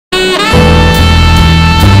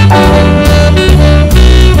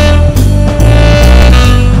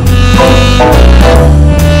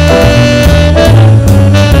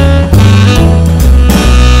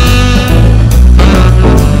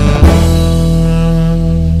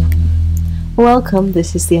Welcome.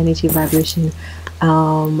 This is the energy vibration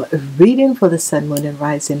reading for the sun, moon, and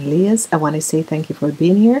rising Leahs. I want to say thank you for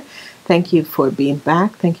being here. Thank you for being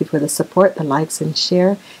back. Thank you for the support, the likes, and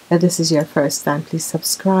share. If this is your first time, please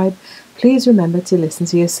subscribe. Please remember to listen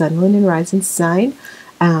to your sun, moon, and rising sign.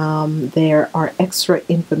 There are extra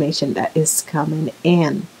information that is coming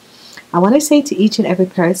in. I want to say to each and every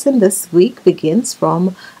person, this week begins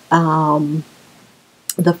from the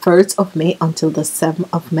 1st of May until the 7th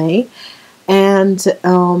of May. And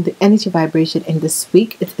the energy vibration in this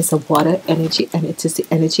week, it is a water energy, and it is the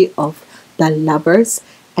energy of the lovers.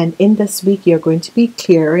 And in this week, you're going to be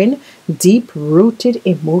clearing deep-rooted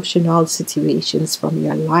emotional situations from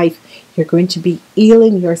your life. You're going to be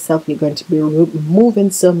healing yourself. You're going to be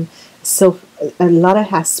removing a lot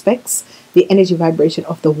of aspects. The energy vibration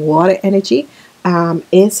of the water energy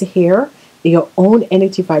is here. Your own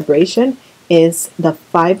energy vibration is the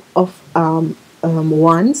 5 of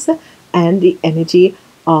Wands, and the energy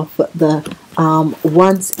of the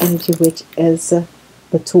Wands energy, which is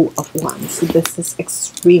the 2 of Wands. So this is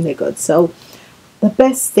extremely good. So the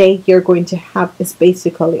best day you're going to have is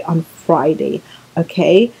basically on Friday.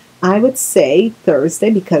 Okay, I would say Thursday,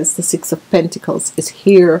 because the 6 of Pentacles is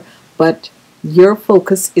here, but your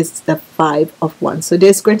focus is the 5 of Wands. So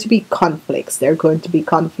there's going to be conflicts. There are going to be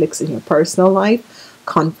conflicts in your personal life,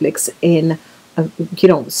 conflicts in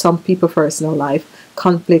some people personal life,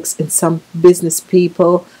 conflicts in some business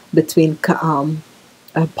people, between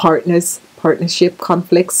partnership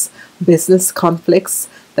conflicts, business conflicts,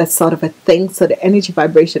 that sort of a thing. So the energy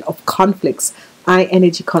vibration of conflicts, high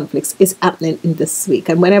energy conflicts, is happening in this week.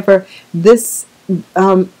 And whenever this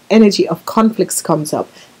energy of conflicts comes up,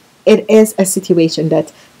 it is a situation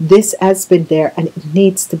that this has been there and it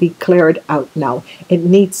needs to be cleared out now. It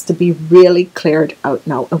needs to be really cleared out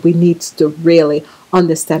now. And we need to really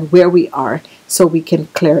understand where we are so we can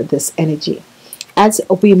clear this energy. As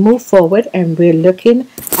we move forward and we're looking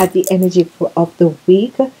at the energy of the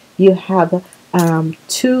week, you have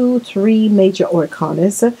 3 major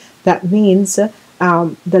arcanas. That means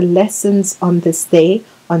the lessons on this day,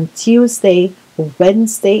 on Tuesday,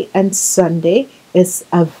 Wednesday, and Sunday, is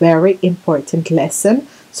a very important lesson.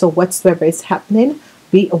 So whatsoever is happening,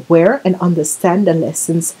 be aware and understand the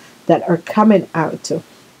lessons that are coming out.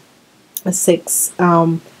 6.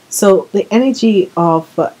 So the energy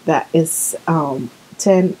of that is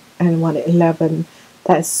 10 and 1, 11.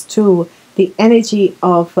 That's 2. The energy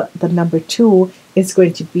of the number 2 is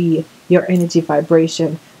going to be your energy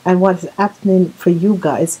vibration. And what is happening for you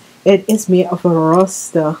guys, it is made of a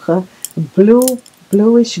rustic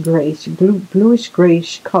bluish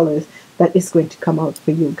grayish colors that is going to come out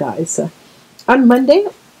for you guys. On Monday,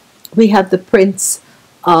 we have the Prince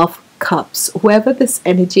of Cups. Whoever this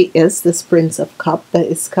energy is, this Prince of Cups that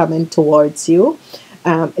is coming towards you,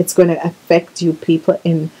 it's going to affect you people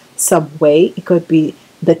in some way. It could be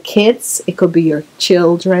the kids, it could be your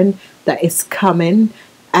children that is coming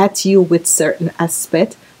at you with certain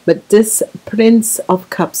aspect. But this Prince of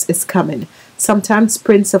Cups is coming. Sometimes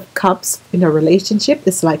Prince of Cups in a relationship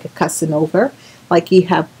is like a Casanova, like you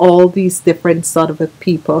have all these different sort of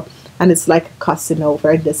people, and it's like a Casanova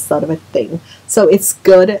and this sort of a thing. So it's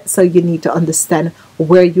good. So you need to understand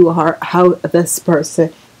where you are, how this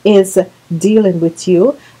person is dealing with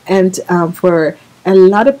you, and for a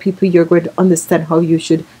lot of people, you're going to understand how you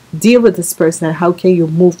should deal with this person and how can you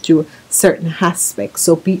move through certain aspects.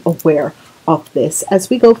 So be aware of this. As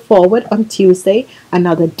we go forward on Tuesday,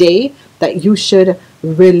 another day that you should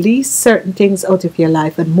release certain things out of your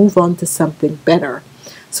life and move on to something better.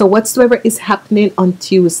 So whatsoever is happening on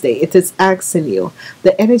Tuesday, it is asking you.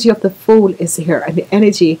 The energy of the Fool is here, and the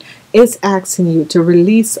energy is asking you to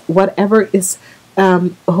release whatever is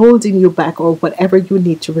holding you back, or whatever you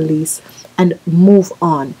need to release, and move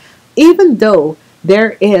on. Even though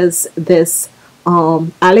there is this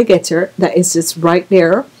alligator that is just right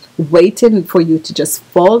there waiting for you to just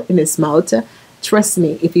fall in his mouth. Trust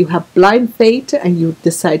me, if you have blind faith and you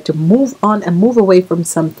decide to move on and move away from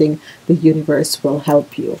something, the universe will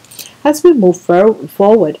help you. As we move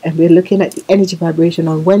forward and we're looking at the energy vibration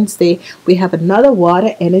on Wednesday, we have another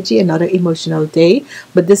water energy, another emotional day.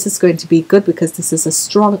 But this is going to be good because this is a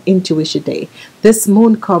strong intuition day. This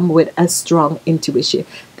moon come with a strong intuition.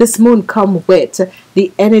 This moon come with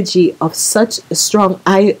the energy of such a strong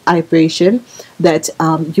vibration that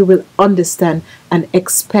you will understand and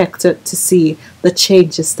expect to see the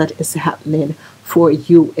changes that is happening for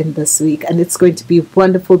you in this week. And it's going to be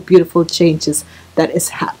wonderful, beautiful changes that is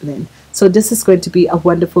happening. So this is going to be a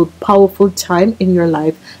wonderful, powerful time in your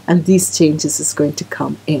life, and these changes is going to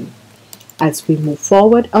come in. As we move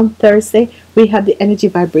forward on Thursday, we have the energy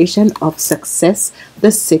vibration of success,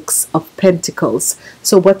 the Six of Pentacles.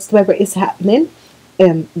 So whatsoever is happening,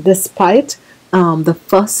 despite the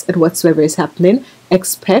fuss and whatsoever is happening,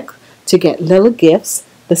 expect to get little gifts.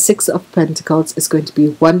 The Six of Pentacles is going to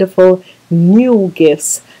be wonderful, new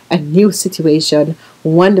gifts, a new situation,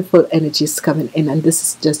 wonderful energies coming in, and this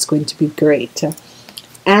is just going to be great.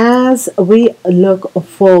 As we look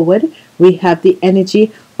forward, we have the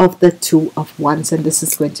energy of the Two of Wands, and this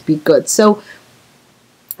is going to be good. So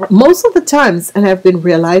most of the times, and I've been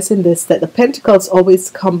realizing this, that the pentacles always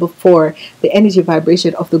come before the energy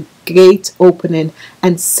vibration of the gate opening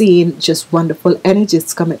and seeing just wonderful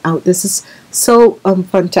energies coming out. This is so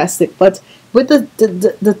fantastic. But with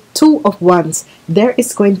the Two of Wands, there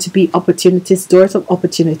is going to be opportunities, doors of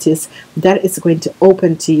opportunities that is going to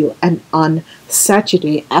open to you. And on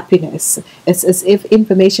Saturday, happiness. It's as if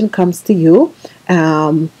information comes to you.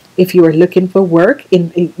 If you are looking for work,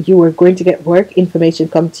 you are going to get work, information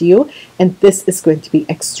come to you, and this is going to be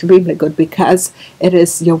extremely good because it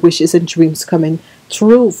is your wishes and dreams coming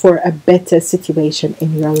true for a better situation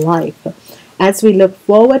in your life. As we look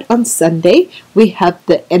forward on Sunday, we have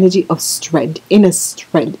the energy of strength, inner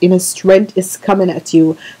strength. Inner strength is coming at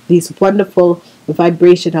you. These wonderful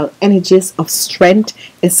vibrational energies of strength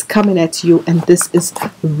is coming at you, and this is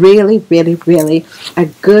really, really, really a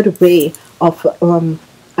good way of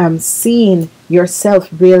seeing yourself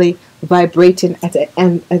really vibrating at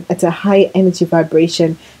a high energy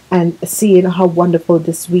vibration and seeing how wonderful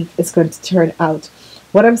this week is going to turn out.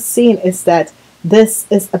 What I'm seeing is that this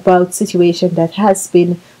is about situation that has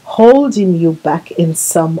been holding you back in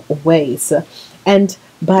some ways, and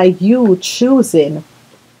by you choosing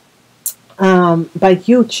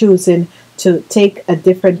to take a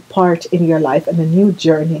different part in your life and a new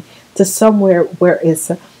journey to somewhere where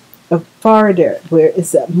is farther, where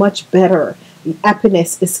is much better,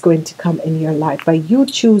 happiness is going to come in your life. By you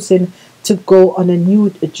choosing to go on a new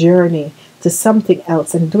journey to something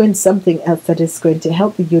else and doing something else that is going to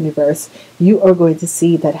help the universe, you are going to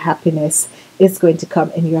see that happiness is going to come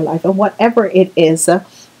in your life. And whatever it is,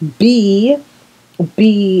 become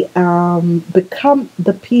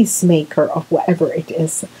the peacemaker of whatever it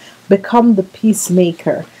is. Become the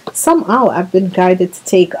peacemaker. Somehow I've been guided to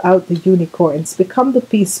take out the unicorns. Become the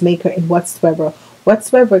peacemaker in whatsoever,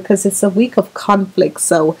 because it's a week of conflict.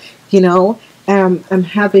 So, I'm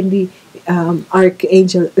having the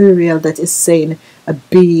Archangel Uriel that is saying,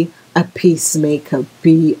 be a peacemaker,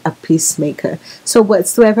 be a peacemaker. So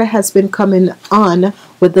whatsoever has been coming on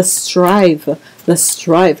with the strive,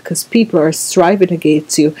 because people are striving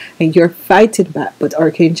against you and you're fighting back, but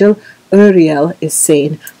Archangel Uriel is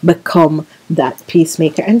saying, become that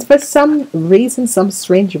peacemaker. And for some reason, some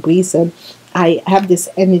strange reason, I have this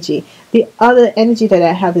energy. The other energy that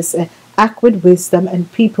I have is act with wisdom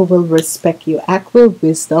and people will respect you. Act with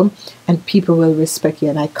wisdom and people will respect you.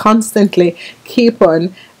 And I constantly keep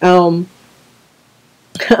on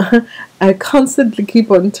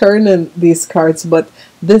turning these cards, but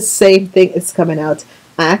this same thing is coming out.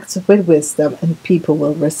 Act with wisdom and people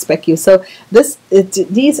will respect you. So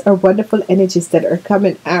these are wonderful energies that are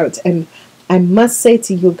coming out, and I must say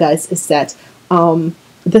to you guys is that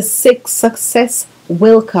the success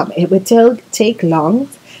will come. It will take long.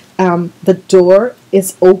 The door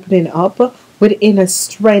is opening up with inner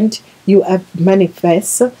strength. You have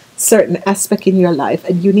manifest certain aspect in your life,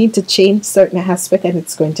 and you need to change certain aspect, and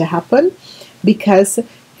it's going to happen because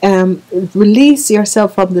release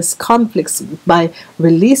yourself from this conflicts. By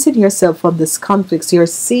releasing yourself from this conflicts, you're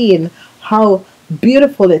seeing how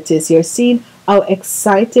beautiful it is. You're seeing how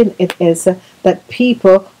exciting it is that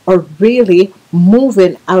people are really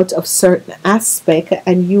moving out of certain aspect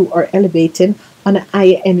and you are elevating on a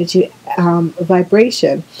higher energy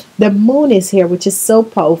vibration. The moon is here, which is so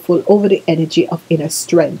powerful over the energy of inner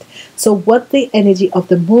strength. So what the energy of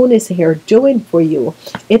the moon is here doing for you,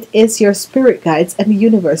 it is your spirit guides and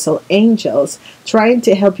universal angels trying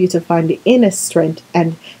to help you to find the inner strength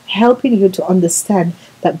and helping you to understand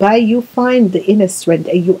that by you find the inner strength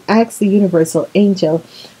and you ask the universal angel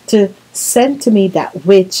to send to me that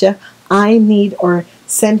which I need, or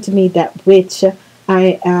send to me that which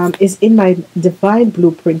is in my divine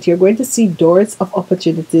blueprint, you're going to see doors of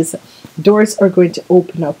opportunities. Doors are going to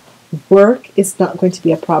open up. Work is not going to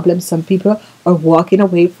be a problem. Some people are walking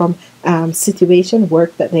away from situation,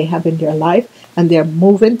 work that they have in their life, and they're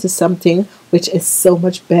moving to something which is so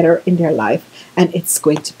much better in their life, and it's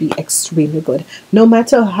going to be extremely good. No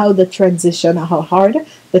matter how the transition, how hard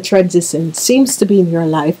the transition seems to be in your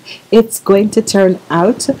life, it's going to turn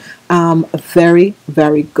out very,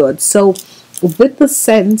 very good. So with the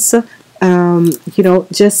sense,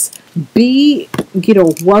 just be,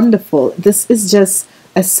 wonderful. This is just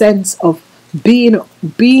a sense of being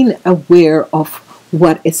aware of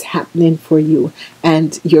what is happening for you,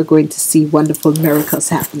 and you're going to see wonderful miracles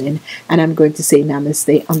happening. And I'm going to say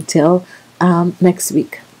namaste until next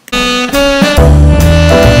week.